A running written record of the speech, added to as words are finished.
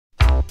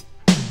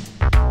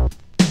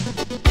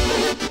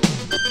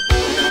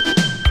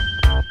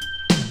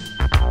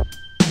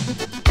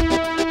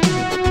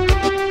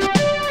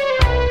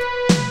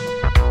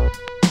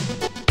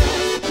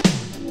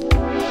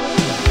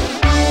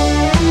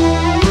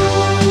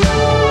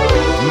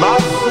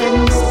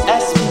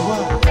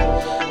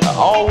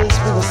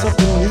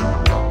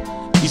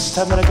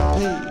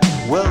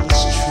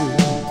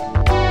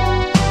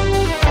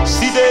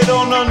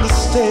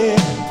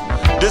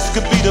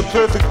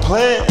perfect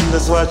plan,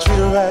 that's why I treat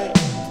her right.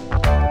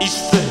 Each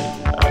thing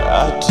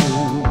I do,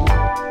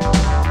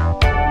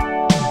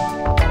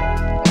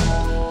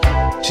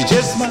 she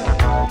just might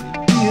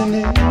be an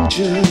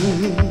angel.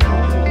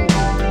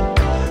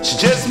 She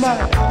just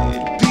might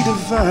be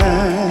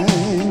divine.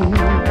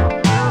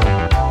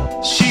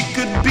 She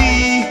could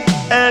be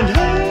an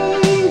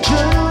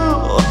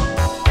angel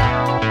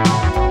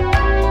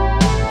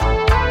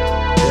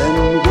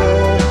and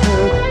wear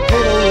her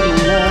halo in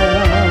the night.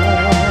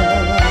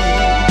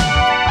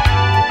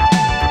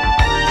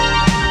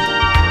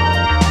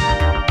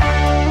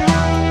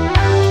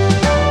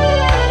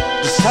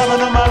 This time of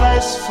my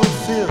life's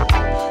fulfilled.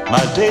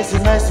 My days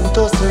are nice and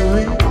thoughts are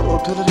real.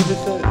 Till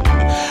everything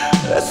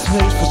that's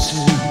made for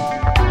two.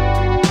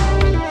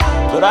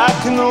 But I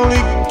can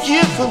only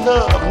give her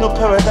love, no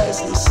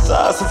paradise, no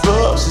stars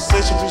above. She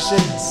says she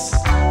appreciates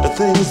the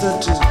things I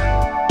do.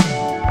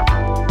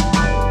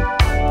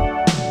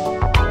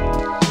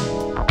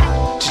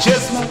 She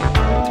just might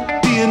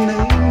be an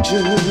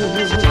angel.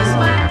 She just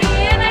might be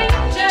an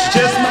angel. She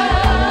just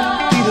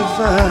might be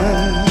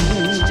divine.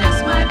 She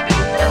just might be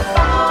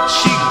divine.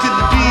 She could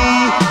be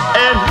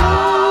an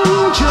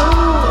angel.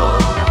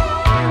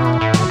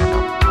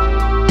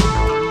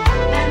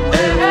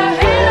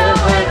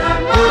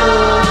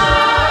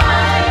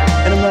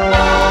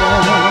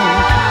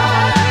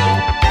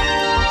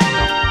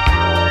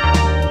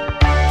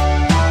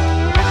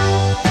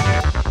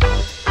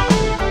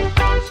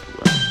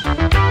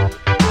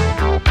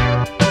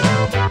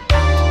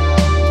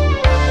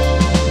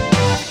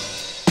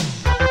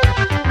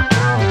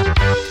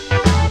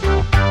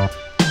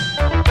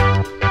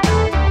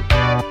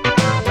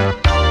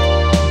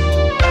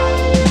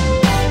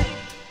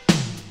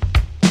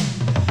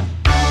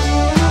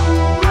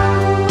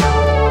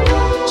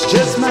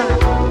 Just might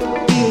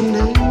be an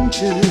angel.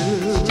 She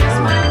just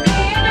might be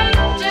an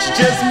angel. She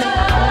just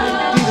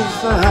might be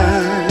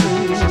divine.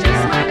 She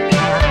just might be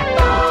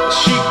divine.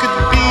 She could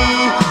be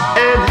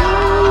an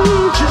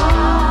angel.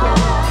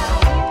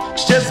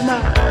 She just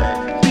might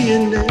be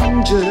an angel. She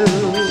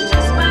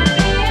just might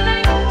be an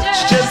angel.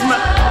 She just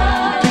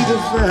might be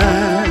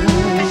divine.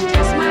 She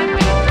just might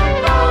be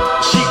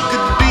divine. She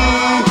could be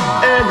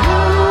an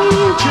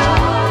angel.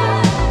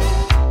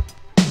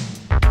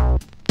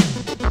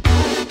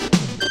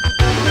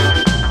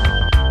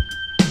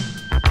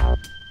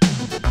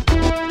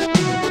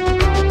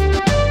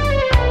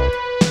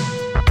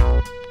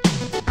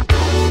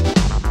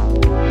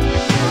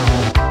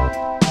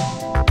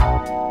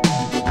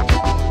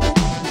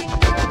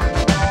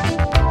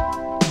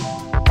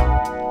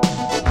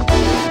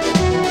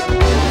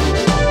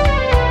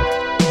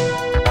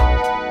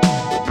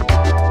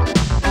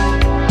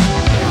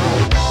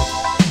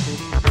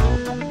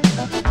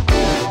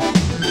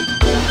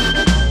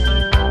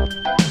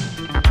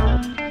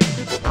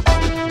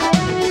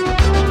 an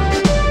angel.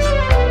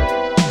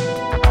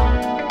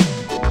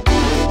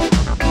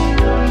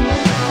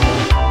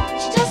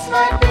 She just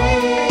might be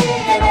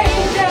an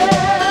angel. She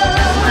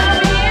just might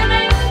be an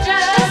angel.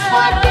 She just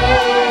might be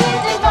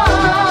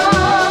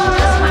divine. She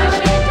just might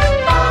be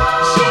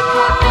divine. She could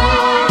be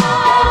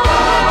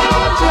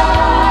an angel.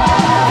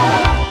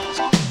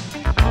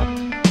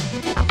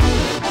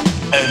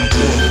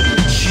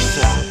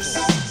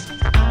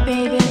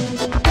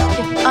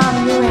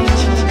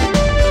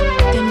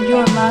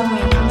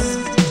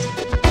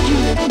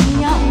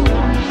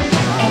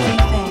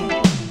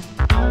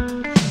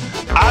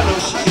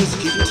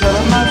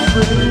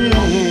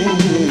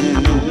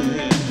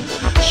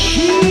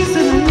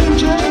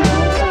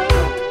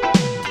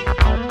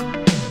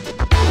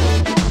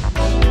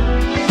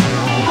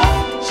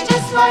 She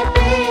just might be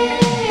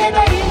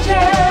an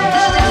angel.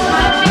 She just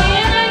might be an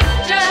angel.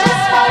 She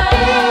just might be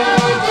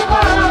divine.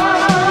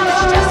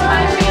 She just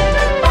might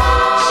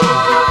be divine. She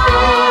could be an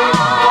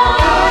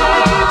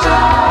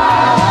angel.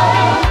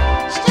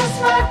 She just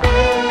might be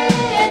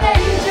an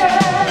angel.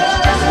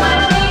 She just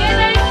might be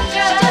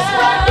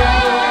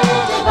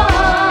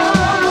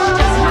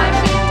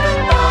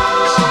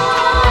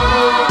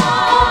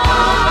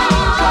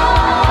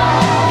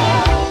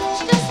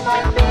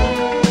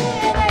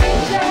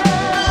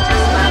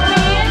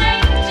an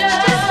angel. She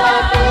just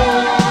might be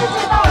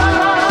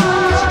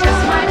divine. She just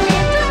might be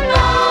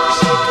divine.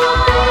 She could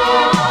be an angel.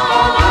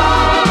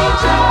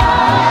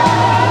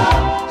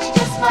 She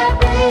just might be an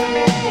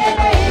angel. She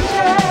just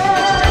might be an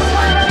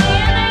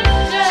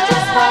angel. She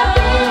just might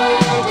be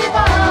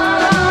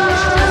divine.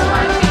 She just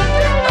might be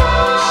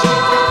divine. She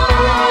could be an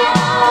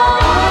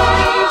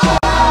angel.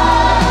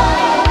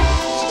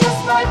 She just might be an angel. She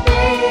just might be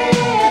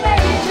an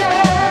angel.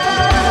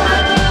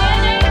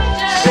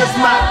 Just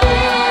might be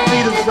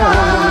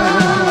divine.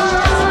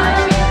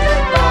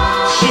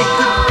 She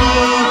could be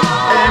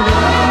an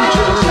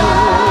angel.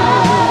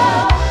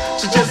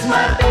 She just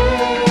might be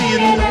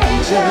an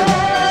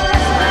angel.